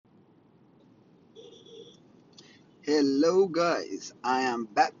Hello, guys. I am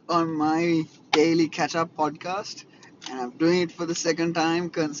back on my daily catch up podcast, and I'm doing it for the second time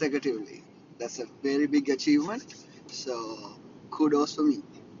consecutively. That's a very big achievement. So, kudos for me.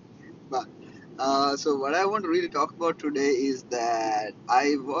 But so, what I want to really talk about today is that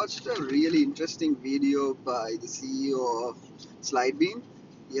I watched a really interesting video by the CEO of Slidebean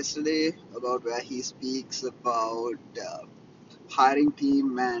yesterday about where he speaks about hiring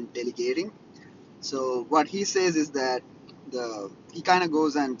team and delegating. So what he says is that the he kind of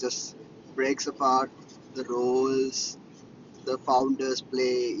goes and just breaks apart the roles the founders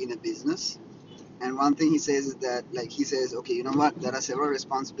play in a business. And one thing he says is that, like, he says, okay, you know what? There are several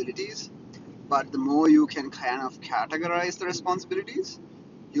responsibilities, but the more you can kind of categorize the responsibilities,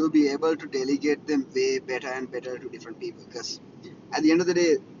 you'll be able to delegate them way better and better to different people. Because at the end of the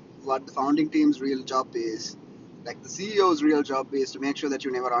day, what the founding team's real job is, like the CEO's real job is to make sure that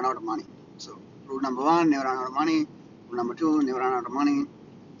you never run out of money. So rule number one, never run out of money. Rule number two, never run out of money.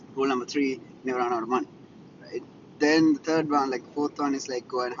 Rule number three, never run out of money. Right? Then the third one, like the fourth one, is like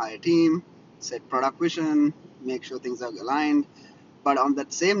go and hire a team, set product vision, make sure things are aligned. But on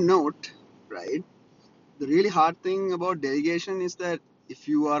that same note, right, the really hard thing about delegation is that if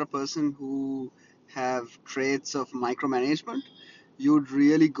you are a person who have traits of micromanagement, you'd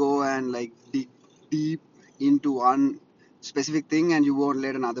really go and like dig deep into one specific thing, and you won't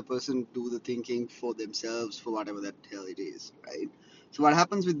let another person do the thinking for themselves for whatever that hell it is, right? So what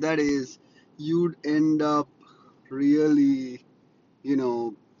happens with that is you'd end up really, you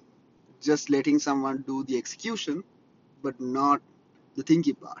know, just letting someone do the execution but not the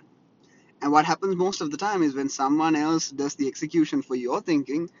thinking part. And what happens most of the time is when someone else does the execution for your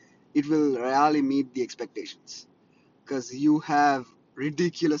thinking, it will rarely meet the expectations because you have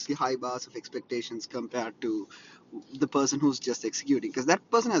ridiculously high bars of expectations compared to the person who's just executing, because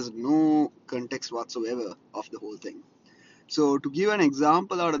that person has no context whatsoever of the whole thing. So to give an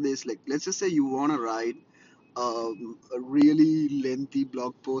example out of this, like let's just say you want to write a really lengthy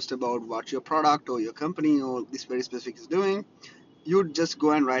blog post about what your product or your company or this very specific is doing. You'd just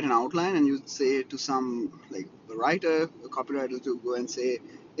go and write an outline, and you'd say to some like a writer, a copywriter, to go and say,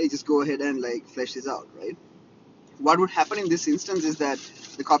 hey, just go ahead and like flesh this out, right? What would happen in this instance is that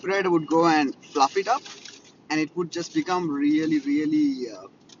the copywriter would go and fluff it up, and it would just become really, really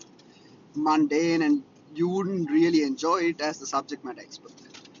mundane, and you wouldn't really enjoy it as the subject matter expert.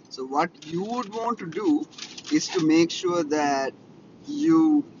 So what you would want to do is to make sure that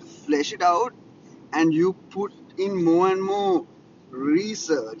you flesh it out and you put in more and more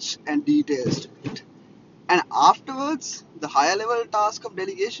research and details to it. And afterwards, the higher level task of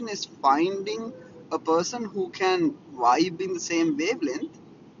delegation is finding a person who can vibe in the same wavelength,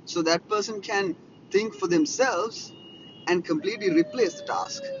 so that person can think for themselves and completely replace the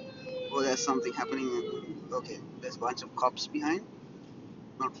task. Oh, there's something happening. Okay, there's a bunch of cops behind.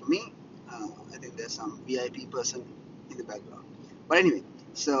 Not for me. I think there's some VIP person in the background. But anyway,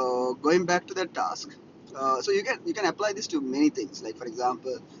 so going back to that task, so you can apply this to many things. Like for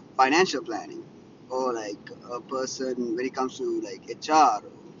example, financial planning, or like a person when it comes to like HR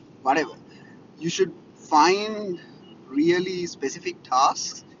or whatever. You should find really specific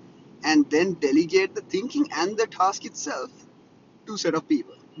tasks and then delegate the thinking and the task itself to a set of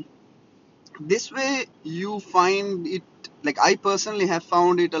people. This way you find it, like I personally have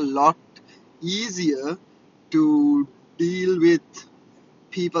found it a lot easier to deal with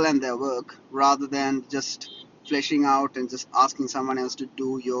people and their work rather than just fleshing out and just asking someone else to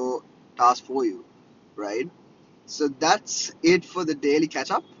do your task for you, right? So that's it for the daily catch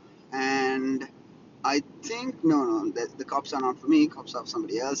up. And I think no, the cops are not for me. Cops are for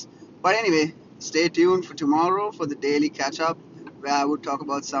somebody else. But anyway, stay tuned for tomorrow for the daily catch up, where I would talk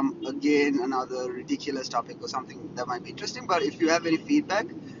about some again another ridiculous topic or something that might be interesting. But if you have any feedback,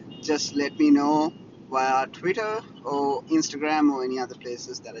 just let me know via Twitter or Instagram or any other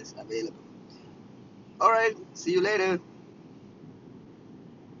places that is available. All right, see you later.